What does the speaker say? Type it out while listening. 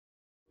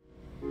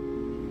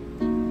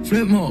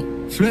flip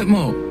mode, flip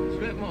mode.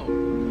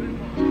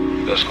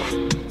 Let's go.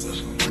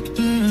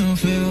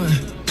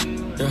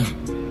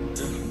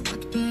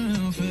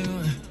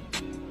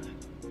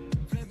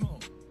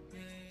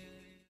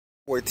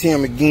 Boy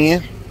Tim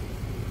again,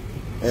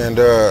 and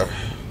I'm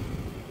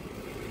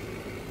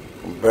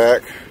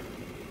back.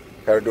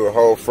 Had to do a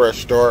whole fresh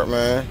start,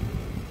 man.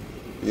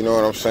 You know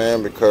what I'm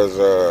saying? Because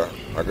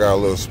I got a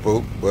little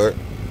spooked, but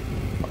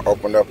I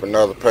opened up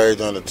another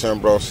page under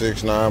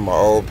Timbro69. My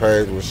old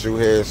page was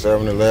Shoehead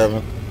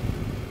 711.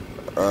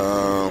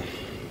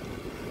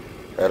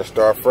 Had to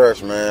start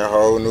fresh, man.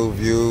 Whole new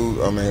view.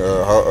 I mean,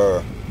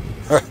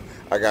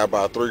 I got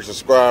about 3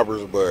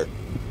 subscribers, but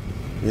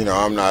you know,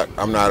 I'm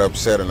not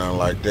upset or nothing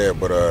like that.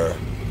 But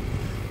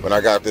when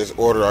I got this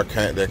order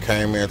that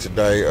came in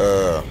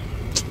today,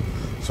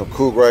 some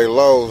cool grade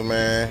lows,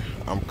 man,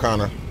 I'm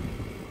kind of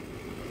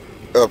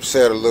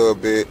upset a little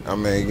bit. I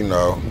mean, you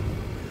know,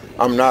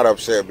 I'm not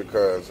upset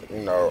because,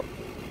 you know,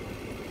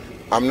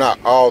 I'm not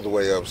all the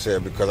way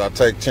upset because I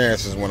take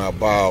chances when I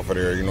buy off of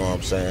there. You know what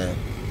I'm saying?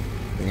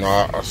 You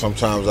know,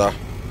 sometimes I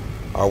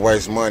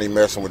waste money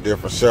messing with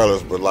different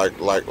sellers, but like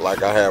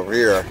I have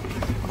here,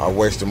 I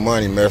wasted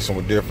money messing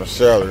with different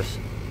sellers.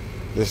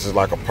 This is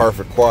like a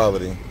perfect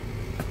quality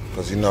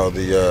because, you know,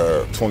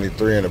 the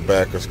 23 in the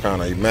back is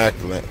kind of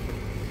immaculate,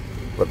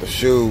 but the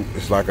shoe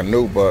is like a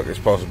nubuck. It's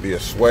supposed to be a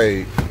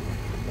suede.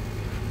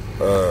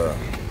 The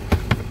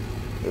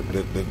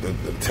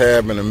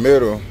tab in the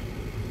middle,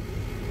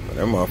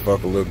 that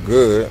motherfucker look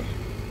good,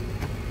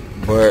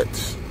 but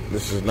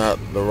this is not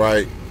the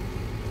right.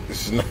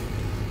 This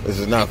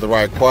is not the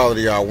right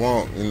quality I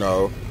want. You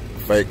know,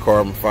 fake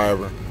carbon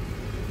fiber.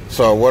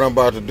 So what I'm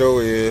about to do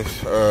is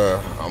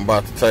I'm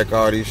about to take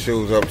all these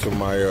shoes up to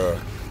my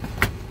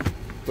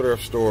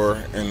thrift store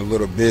in a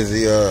little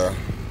busy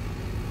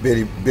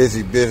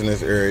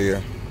business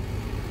area.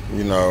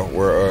 You know,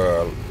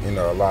 where you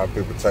know, a lot of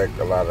people take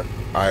a lot of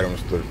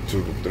items to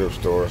the thrift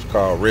store. It's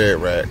called Red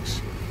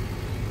Racks.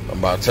 I'm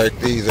about to take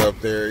these up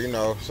there, you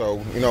know,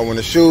 so, you know, when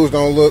the shoes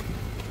don't look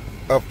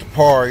up to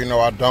par, you know,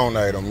 I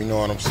donate them, you know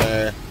what I'm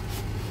saying?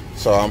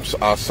 So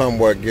I'll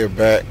somewhat give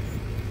back.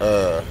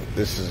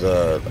 This is,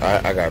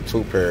 I got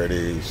 2 pair of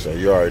these, so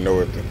you already know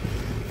what the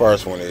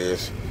first one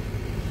is.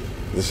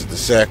 This is the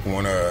second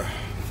one. I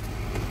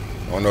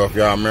don't know if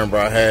y'all remember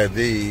I had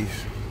these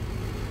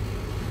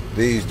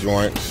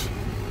joints.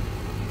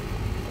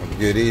 I'll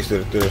get these to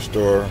the thrift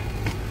store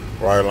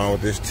right along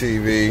with this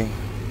TV.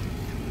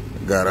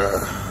 Got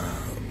a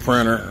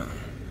printer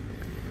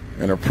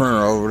and a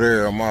printer over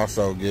there I'm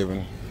also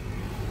giving,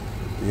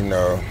 you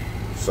know,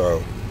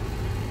 so,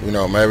 you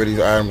know, maybe these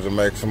items will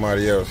make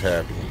somebody else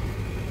happy.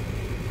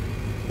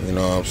 You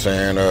know what I'm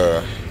saying?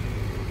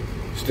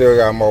 Still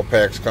got more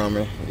packs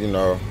coming, you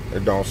know,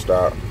 it don't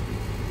stop.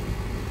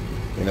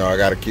 You know, I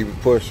gotta keep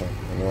it pushing,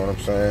 you know what I'm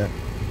saying?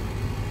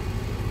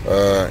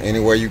 Any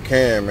way you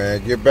can,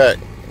 man, give back,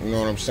 you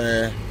know what I'm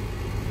saying?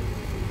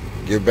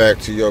 Give back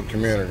to your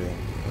community,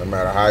 no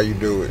matter how you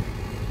do it.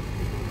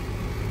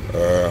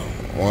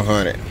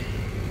 100.